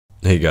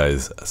Hey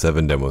guys,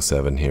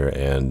 7Demo7 here,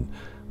 and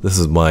this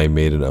is my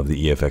maiden of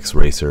the EFX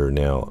Racer.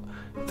 Now,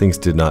 things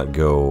did not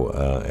go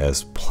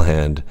as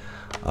planned.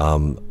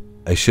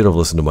 I should have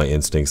listened to my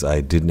instincts.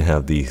 I didn't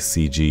have the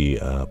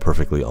CG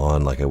perfectly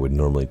on like I would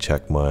normally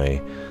check my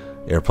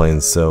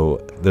airplanes, so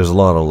there's a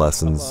lot of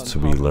lessons to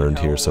be learned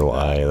here, so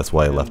that's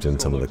why I left in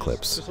some of the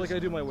clips. Just like I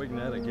do my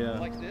Wignetic, yeah.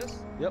 Like this?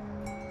 Yep.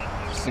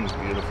 This thing's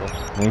beautiful.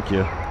 Thank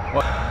you.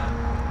 What?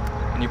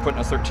 And you putting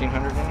a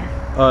 1300 in there?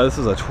 This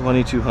is a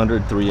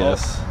 2200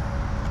 3S.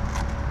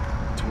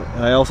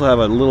 And I also have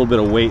a little bit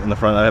of weight in the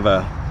front. I have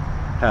a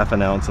 ½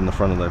 an ounce in the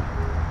front of the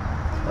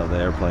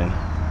airplane.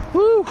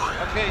 Woo!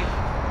 Okay,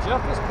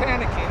 Jeff is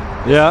panicking.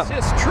 Yeah.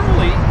 This is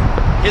truly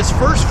his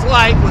first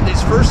flight with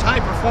his first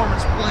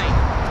high-performance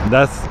plane.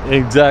 That's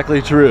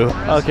exactly true.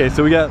 Okay,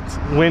 so we got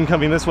wind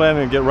coming this way. I'm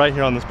gonna get right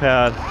here on this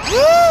pad.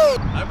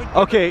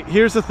 Woo! Okay,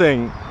 here's the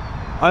thing.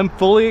 I'm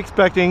fully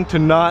expecting to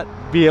not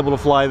be able to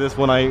fly this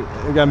when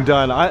I'm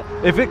done.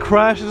 If it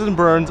crashes and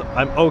burns,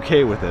 I'm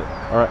okay with it.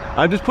 All right,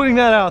 I'm just putting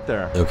that out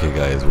there. Okay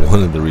guys,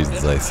 one of the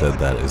reasons I said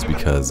that is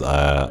because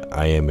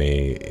I am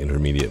a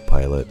intermediate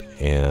pilot,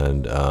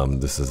 and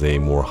this is a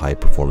more high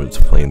performance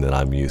plane than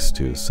I'm used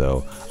to,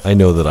 so I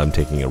know that I'm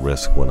taking a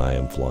risk when I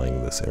am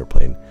flying this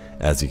airplane,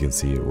 as you can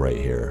see right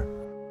here.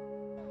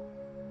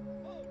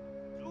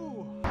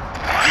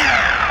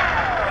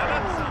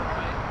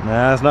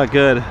 Nah, that's not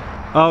good.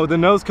 Oh, the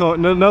nose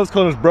cone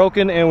is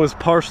broken and was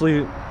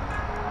partially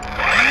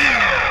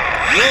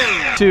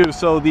too.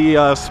 So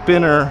the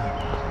spinner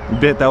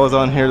bit that was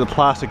on here, the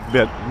plastic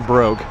bit,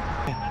 broke.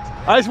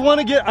 I just want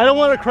to get. I don't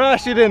want to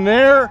crash it in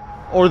there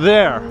or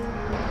there.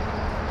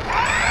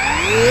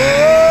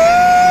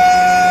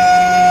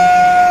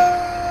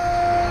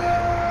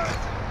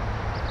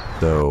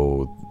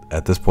 So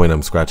at this point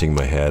I'm scratching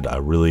my head. I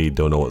really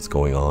don't know what's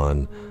going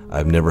on.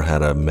 I've never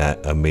had a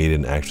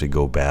maiden actually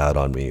go bad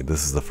on me.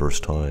 This is the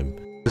first time.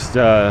 Just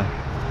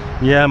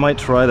yeah, I might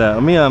try that.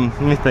 Let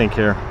me think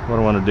here. What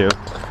do I want to do?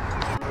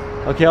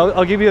 Okay,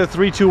 I'll give you a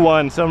 3, 2,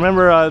 1. So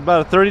remember,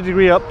 about a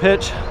 30-degree up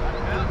pitch.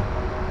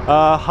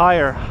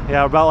 Higher.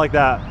 Yeah, about like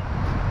that.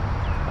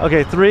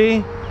 Okay,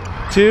 3,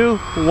 2,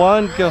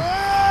 1, go.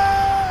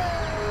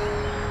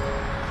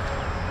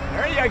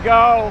 There you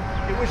go.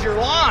 It was your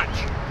launch.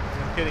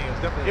 I'm kidding. It was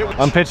definitely.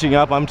 I'm pitching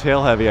up. I'm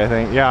tail heavy, I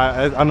think.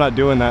 Yeah, I'm not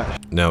doing that.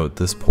 Now at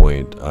this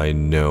point, I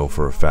know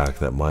for a fact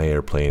that my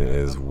airplane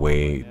is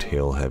way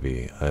tail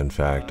heavy. In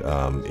fact,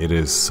 it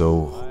is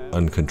so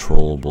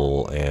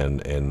uncontrollable,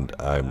 and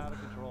I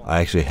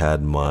actually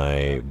had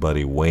my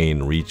buddy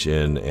Wayne reach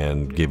in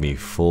and give me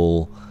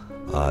full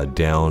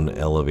down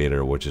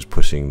elevator, which is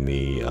pushing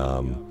the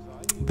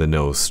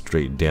nose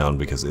straight down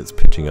because it's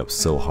pitching up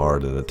so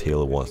hard and the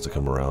tail wants to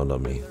come around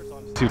on me.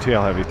 Too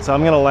tail heavy. So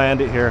I'm gonna land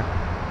it here.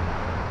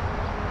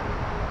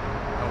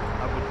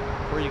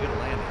 Where are you going to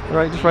land it?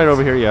 Right, just right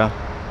over here, yeah.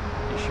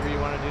 You sure you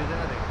want to do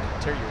that? They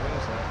can tear your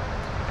wings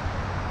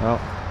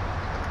out.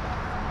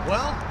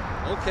 Well,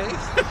 okay.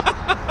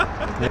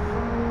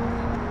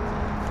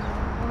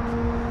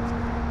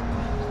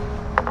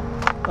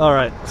 All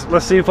right,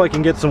 let's see if I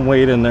can get some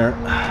weight in there.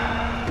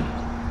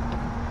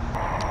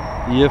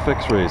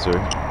 EFX Racer,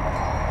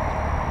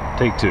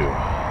 take 2.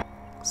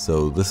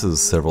 So this is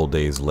several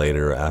days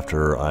later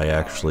after I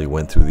actually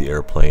went through the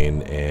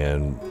airplane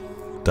and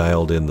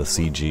dialed in the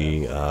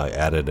CG,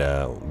 added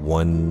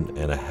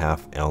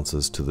 1.5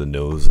 ounces to the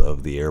nose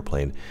of the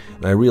airplane,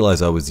 and I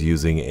realized I was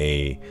using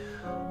a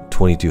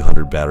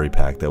 2200 battery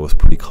pack that was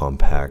pretty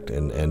compact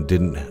and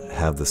didn't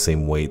have the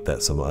same weight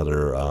that some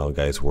other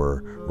guys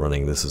were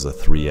running. This is a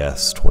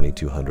 3S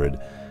 2200,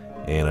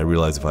 and I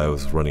realized if I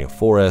was running a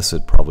 4S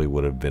it probably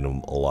would have been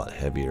a lot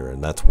heavier, and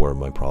that's where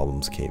my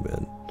problems came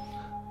in.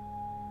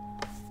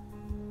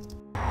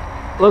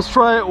 Let's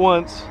try it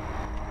once.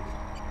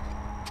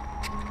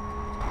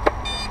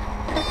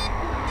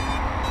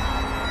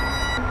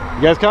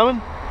 You guys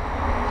coming?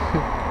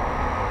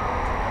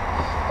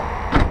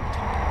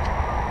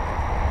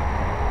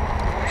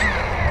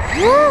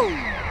 Woo!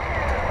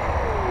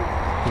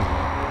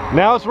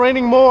 Now it's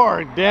raining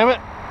more, damn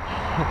it.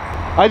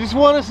 I just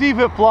want to see if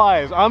it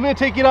flies. I'm going to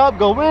take it up,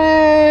 go,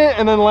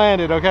 and then land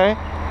it, okay?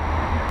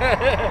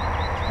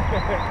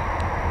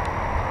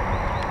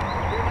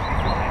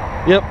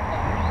 Yep.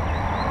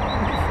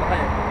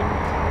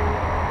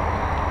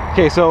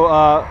 Okay, so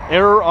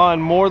error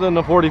on more than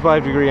the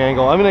 45-degree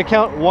angle. I'm gonna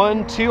count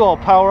 1, 2, I'll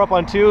power up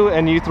on 2,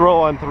 and you throw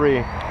on 3.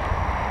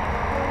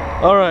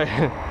 All right,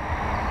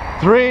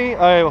 3,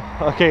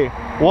 okay,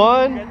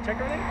 1,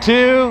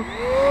 2,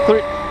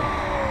 3.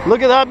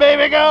 Look at that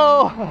baby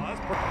go! Oh,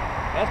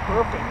 that's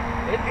perfect.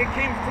 It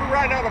came through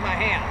right out of my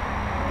hand.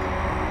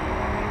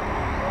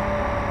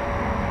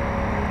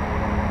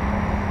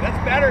 That's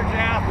better,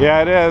 Jeff.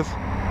 Yeah, it is.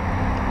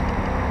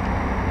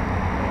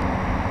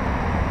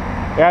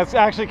 Yeah, it's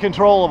actually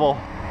controllable.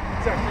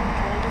 It's actually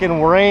controllable.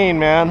 Fucking rain,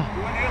 man. Do an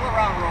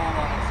aileron roll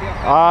on it. See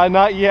how fast.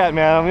 Not yet,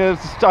 man.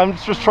 I'm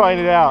just trying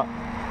it out.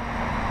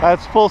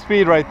 That's full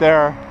speed right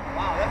there.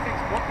 Wow, that thing's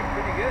looking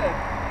pretty good.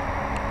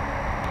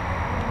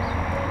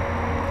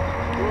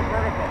 Do a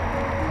vertical.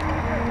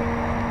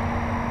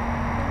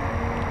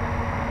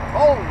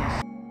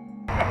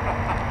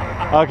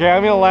 Okay,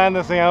 I'm gonna land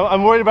this thing.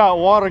 I'm worried about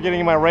water getting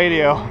in my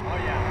radio. Oh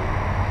yeah.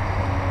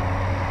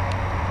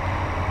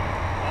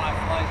 Oh, it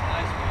flies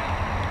nice,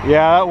 man.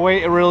 Yeah, that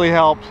weight really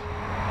helped.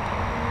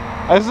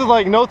 This is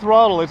like no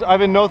throttle. I've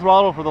been no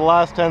throttle for the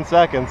last 10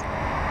 seconds.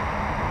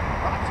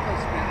 Rock's still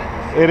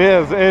spinning. It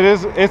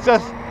is. It's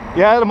just,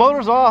 yeah, the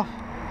motor's off.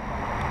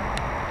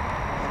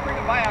 Just bring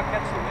it by, I'll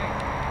catch the wing.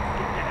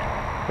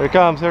 Here it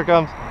comes, here it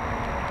comes.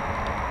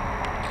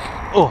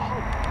 Oh.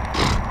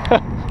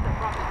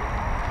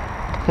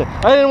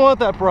 I didn't want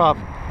that prop.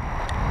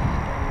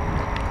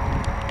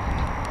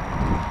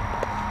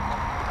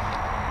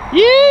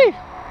 Yee!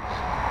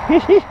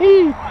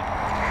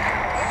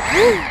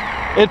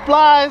 It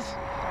flies!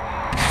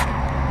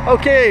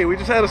 Okay, we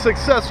just had a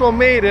successful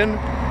maiden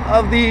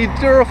of the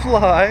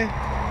Durafly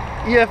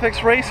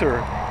EFX Racer,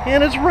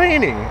 and it's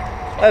raining.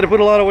 I had to put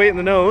a lot of weight in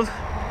the nose,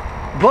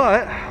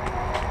 but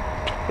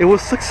it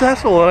was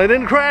successful and I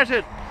didn't crash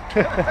it.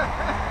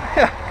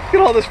 Yeah,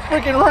 look at all this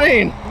freaking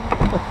rain.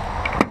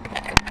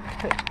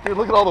 Dude,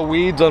 look at all the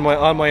weeds on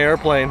my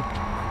airplane.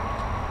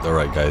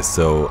 Alright guys,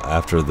 so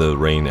after the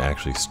rain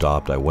actually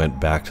stopped, I went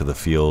back to the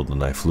field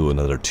and I flew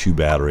another 2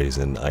 batteries,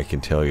 and I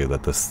can tell you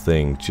that this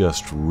thing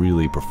just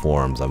really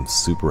performs. I'm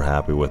super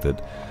happy with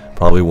it.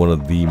 Probably one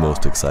of the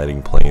most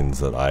exciting planes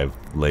that I've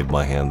laid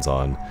my hands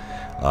on.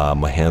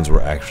 My hands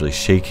were actually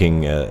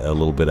shaking a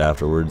little bit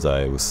afterwards.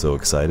 I was so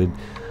excited.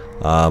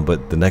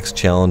 But the next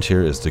challenge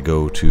here is to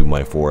go to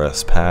my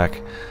 4S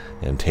pack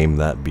and tame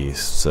that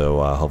beast.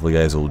 So hopefully you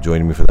guys will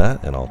join me for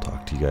that, and I'll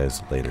talk to you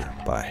guys later.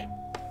 Bye.